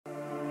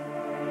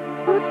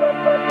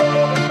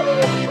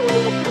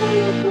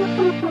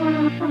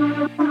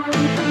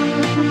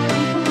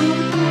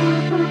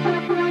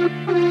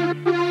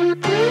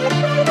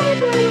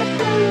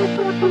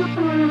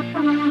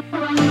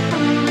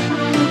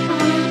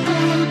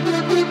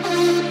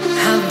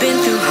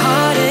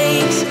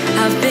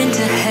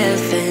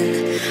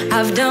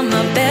I've done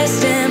my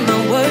best and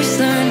my worst,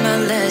 learned my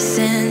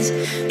lessons.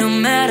 No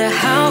matter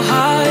how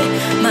hard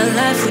my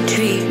life would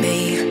treat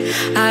me,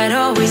 I'd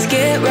always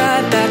get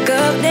right back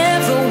up,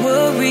 never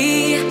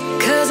worry.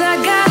 'Cause I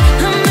got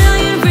a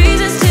million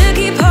reasons to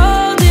keep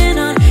holding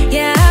on.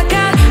 Yeah, I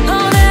got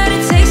all that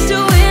it takes to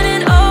win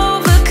and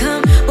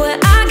overcome. What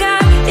I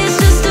got is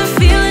just a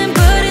feeling,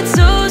 but it's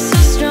oh so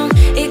strong.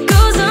 It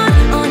goes on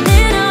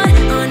and on,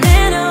 on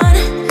and on.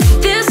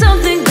 There's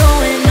something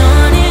going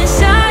on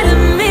inside of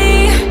me.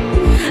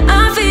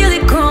 I feel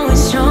it growing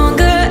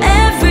stronger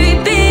every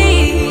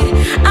beat.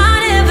 I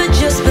never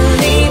just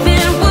believe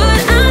in what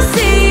I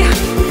see,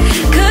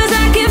 'cause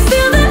I can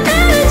feel the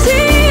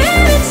energy,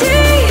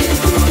 energy.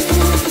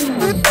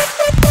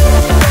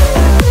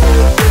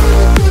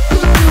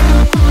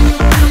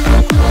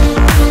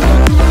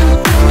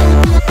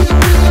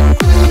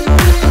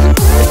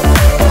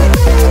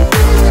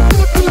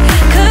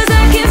 Cause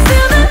I can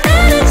feel the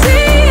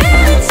energy,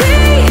 energy.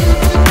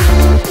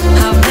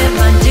 I've met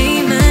my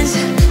demons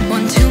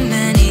one too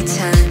many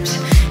times.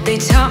 They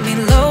taught me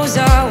lows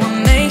are what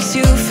makes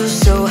you feel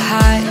so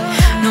high.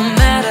 No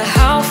matter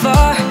how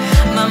far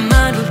my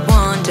mind would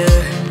wander,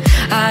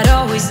 I'd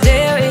always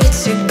dare it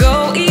to go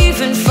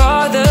even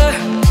farther.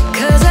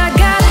 'Cause I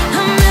got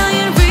a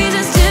million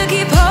reasons to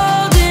keep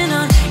holding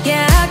on.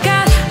 Yeah, I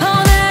got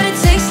all that it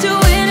takes to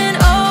win and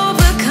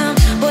overcome.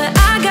 What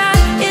I got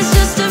is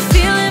just a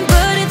feeling,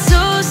 but it's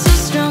oh so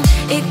strong.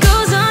 It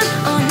goes on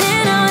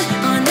and on,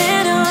 on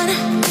and on.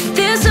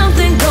 There's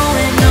something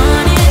going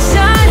on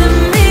inside of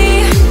me.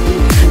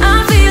 I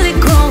feel it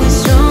growing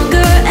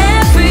stronger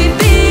every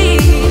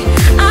beat.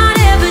 I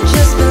never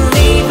just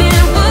believe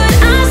in what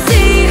I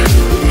see,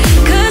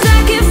 'cause I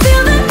can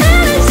feel the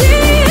energy,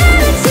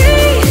 energy,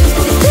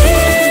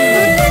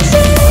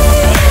 energy.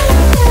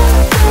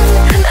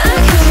 I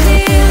can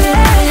feel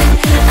it,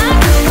 I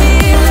can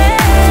feel it.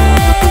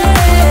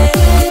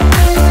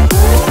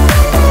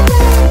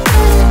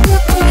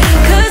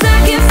 'Cause I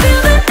can feel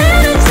the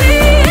energy,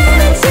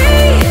 energy.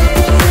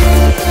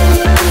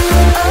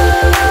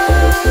 Oh,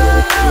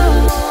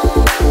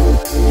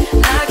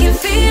 I can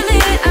feel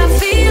it, I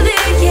feel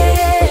it,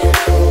 yeah.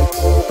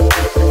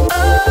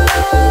 Oh,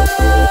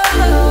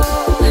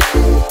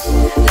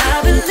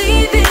 I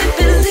believe it,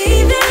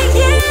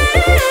 yeah.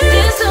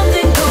 There's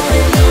something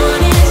going on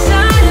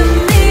inside of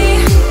me.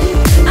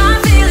 I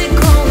feel it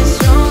growing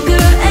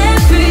stronger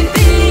every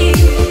beat.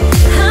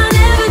 I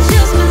never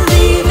just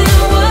believe in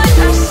what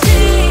I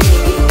see,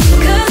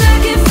 'cause I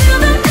can feel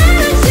the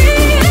energy,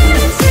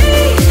 energy.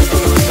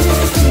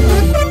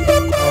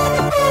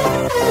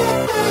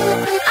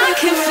 I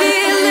can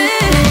feel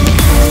it,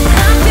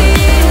 I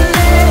feel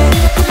it.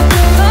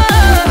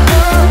 Oh,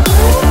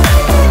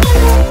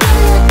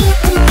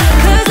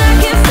 'cause I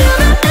can feel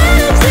the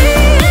energy,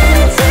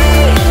 energy.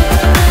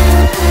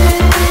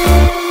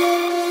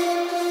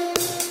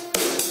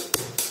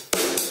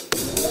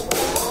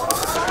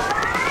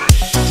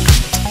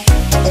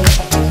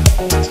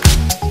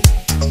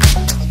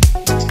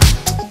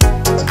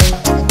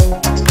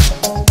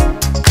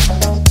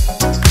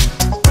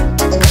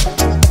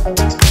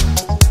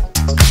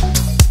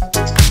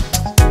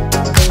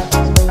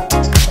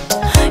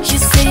 You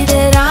say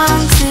that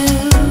I'm too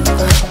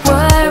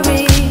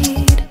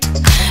worried,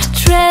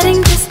 treading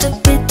just a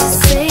bit too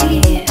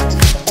safe.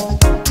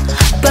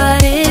 But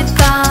if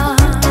I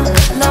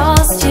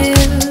lost you,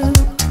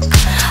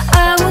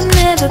 I would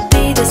never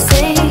be the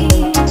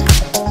same.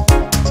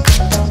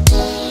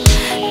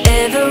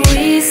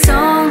 Every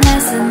song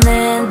has an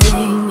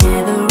ending,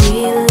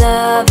 every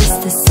love is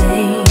the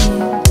same.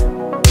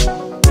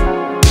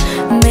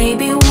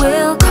 Maybe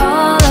we'll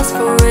call us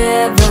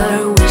forever,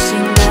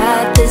 wishing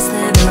that this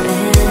never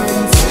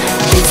ends.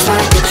 It's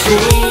like a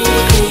dream,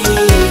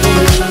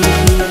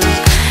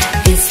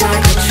 it's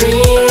like a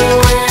dream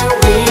when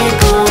we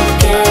both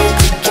get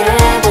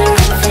together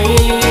and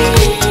feel.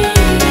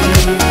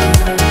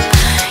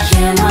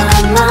 Yeah, my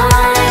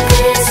mind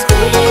is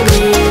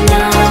screaming,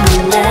 now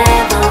we'll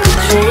never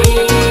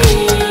retreat.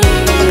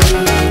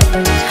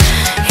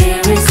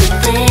 Here is the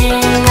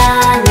thing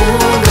I knew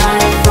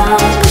right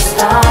from the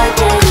start.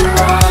 Yeah,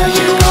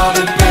 you are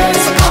the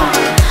best part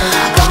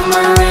of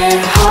my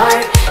red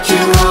heart.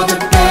 You are the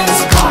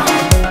best part.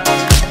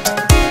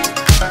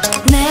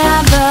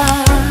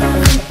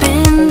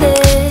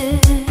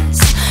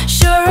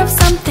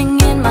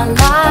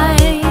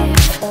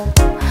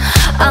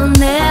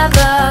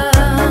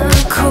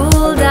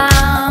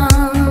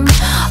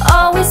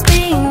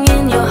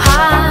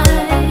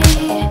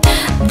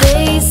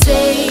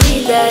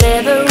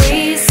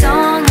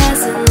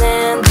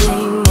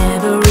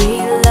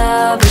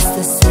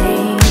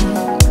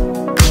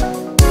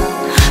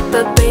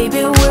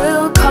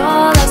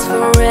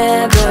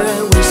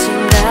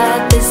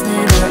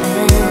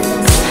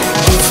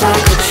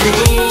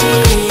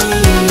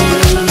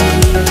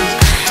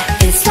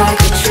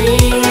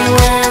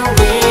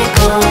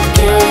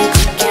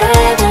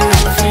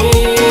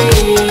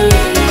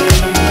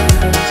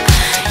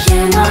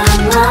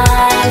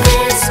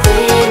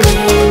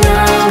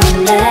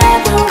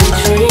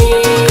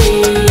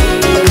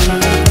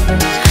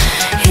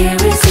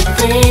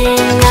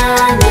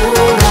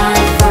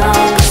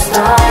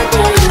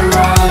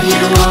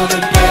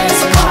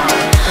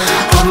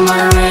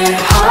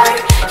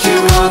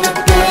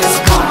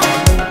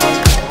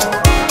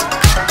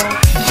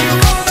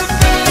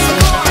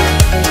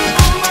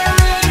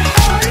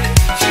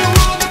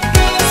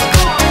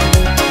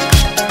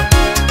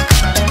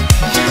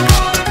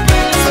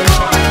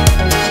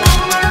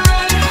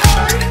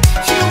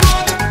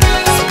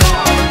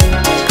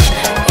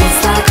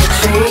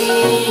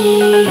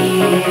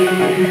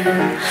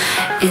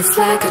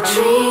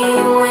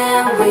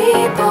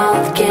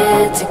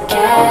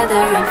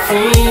 together and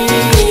free.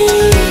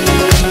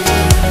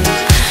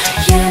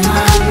 Yeah,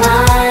 my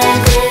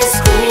mind is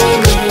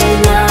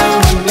screaming,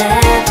 now and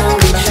never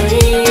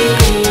retreat.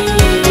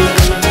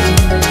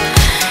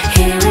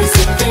 Here is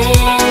the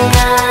thing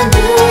I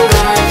knew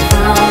right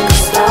from the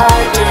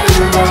start. Yeah,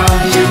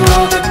 you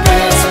are the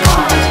best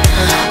part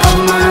of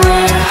my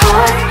red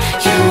heart.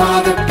 You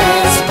are the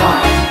best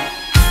part.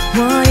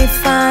 What if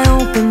I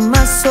open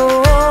my soul?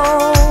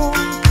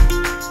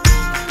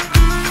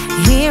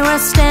 Here I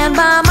stand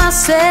by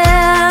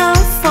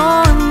myself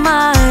on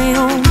my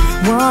own.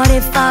 What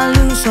if I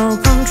lose all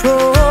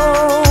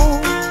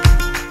control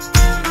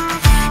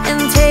and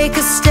take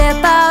a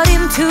step out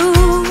into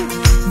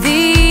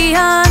the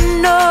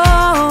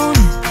unknown?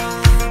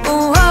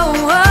 Oh, oh,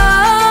 oh.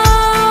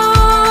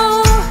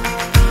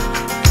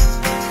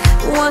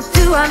 What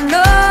do I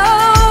know?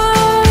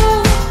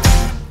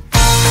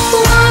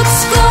 What's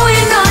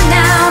going on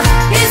now?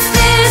 Is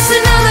this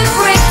another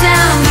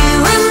breakdown? You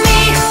and me,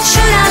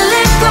 should I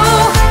let go?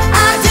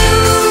 I do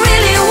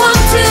really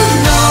want to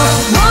know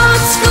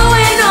what's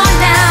going on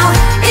now.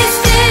 Is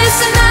this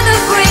another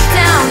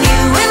breakdown?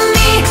 You and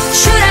me,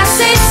 should I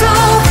say so?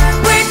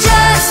 We're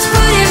just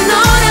putting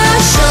on a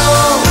show.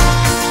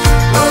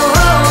 Oh,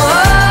 oh,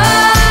 oh.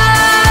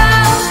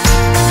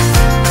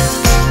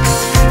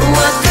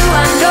 What do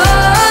I know?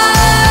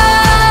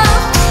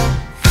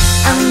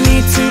 I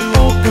need to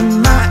open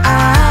my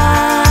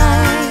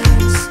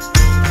eyes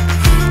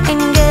and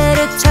get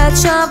a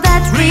touch of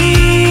that reality.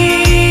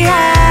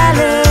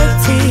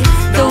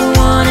 Don't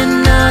want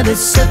another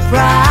surprise.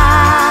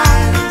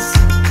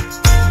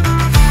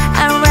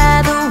 I'd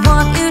rather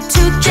want you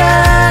to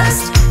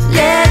just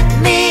let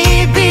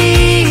me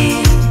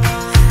be.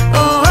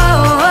 Oh,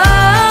 oh,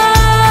 oh.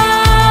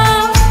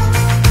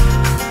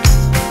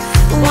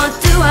 What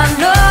do I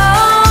know?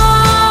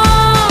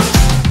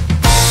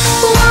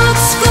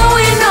 What's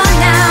going on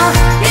now?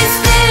 Is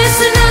this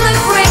another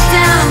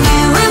breakdown?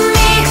 You and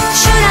me,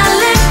 should I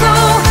let go?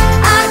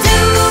 I do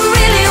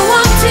really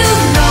want to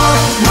know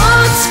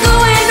what's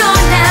going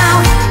on now.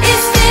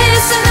 Is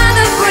this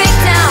another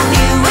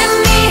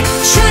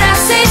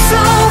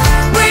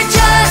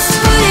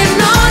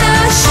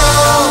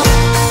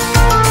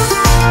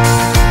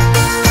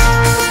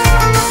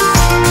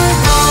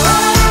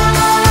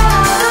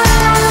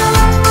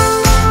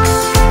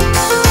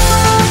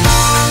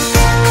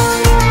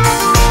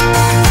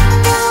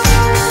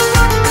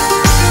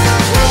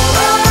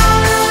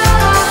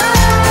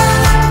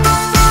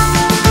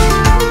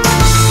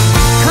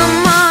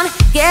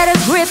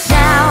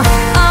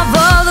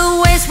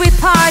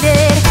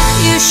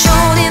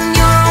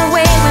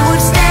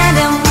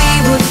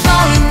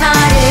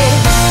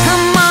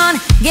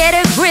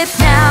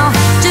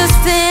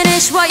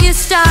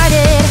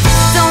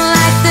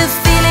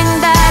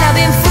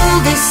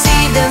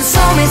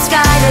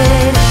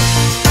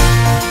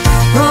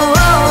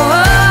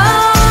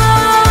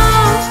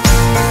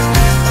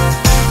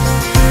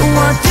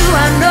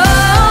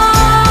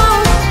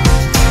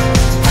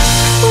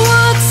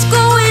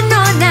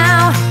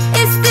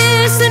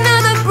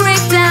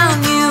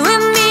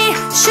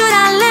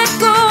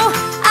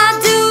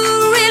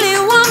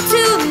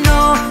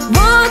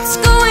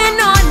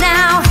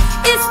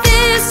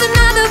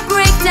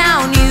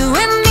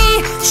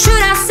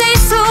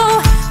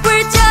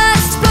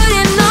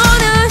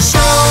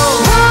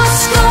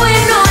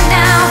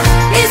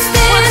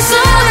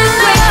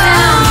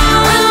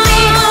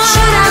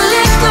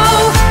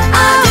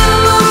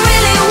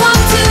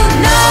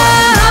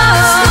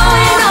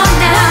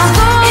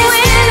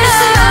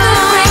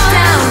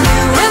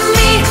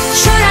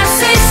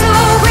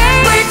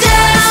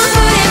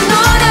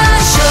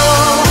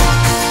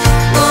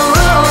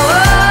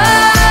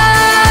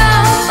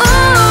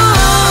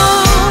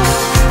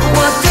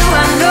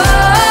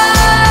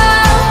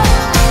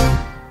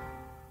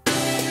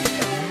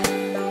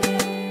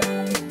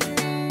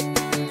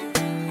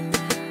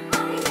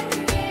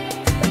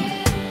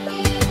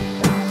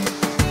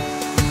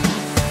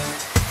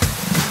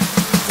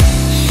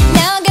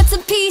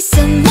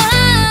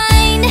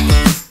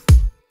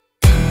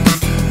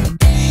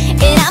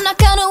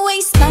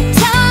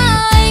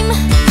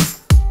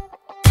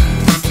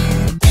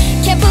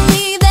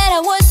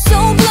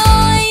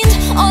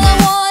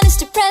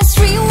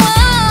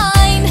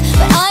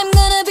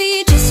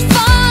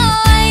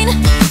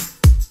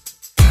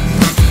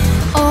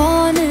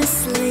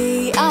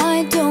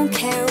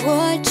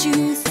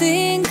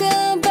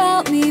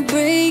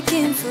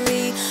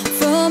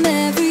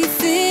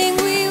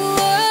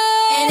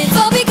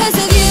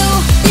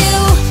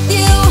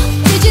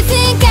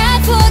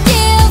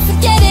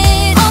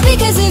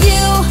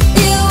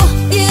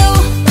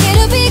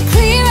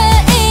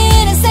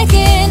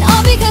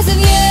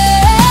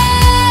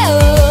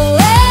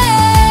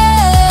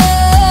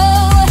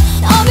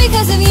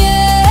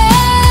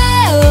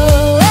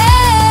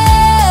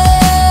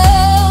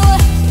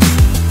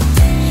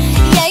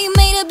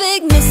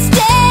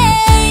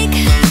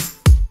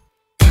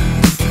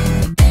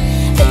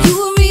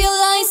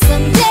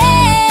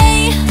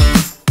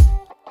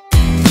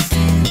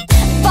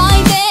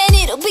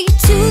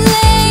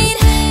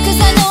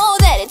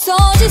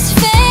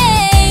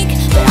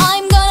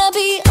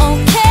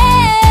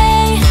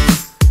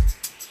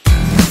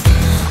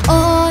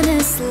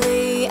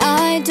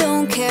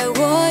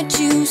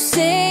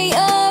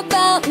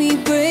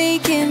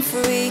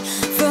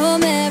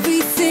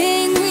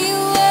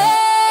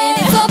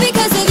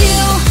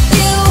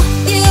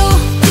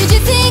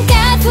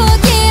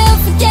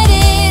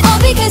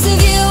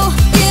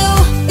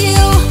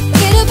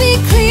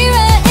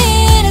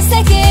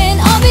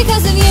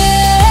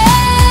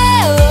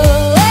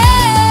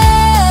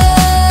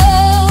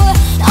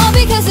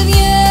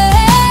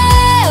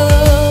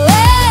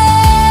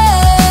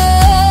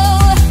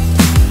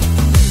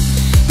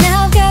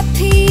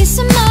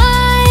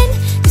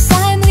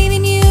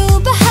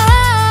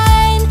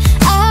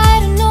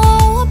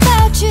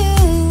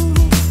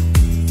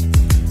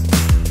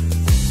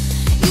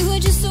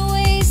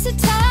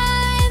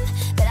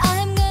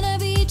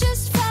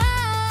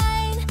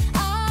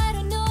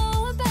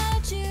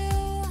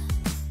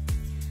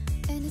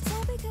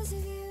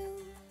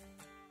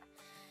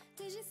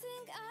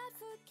think I'd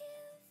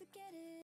forgive, forget it.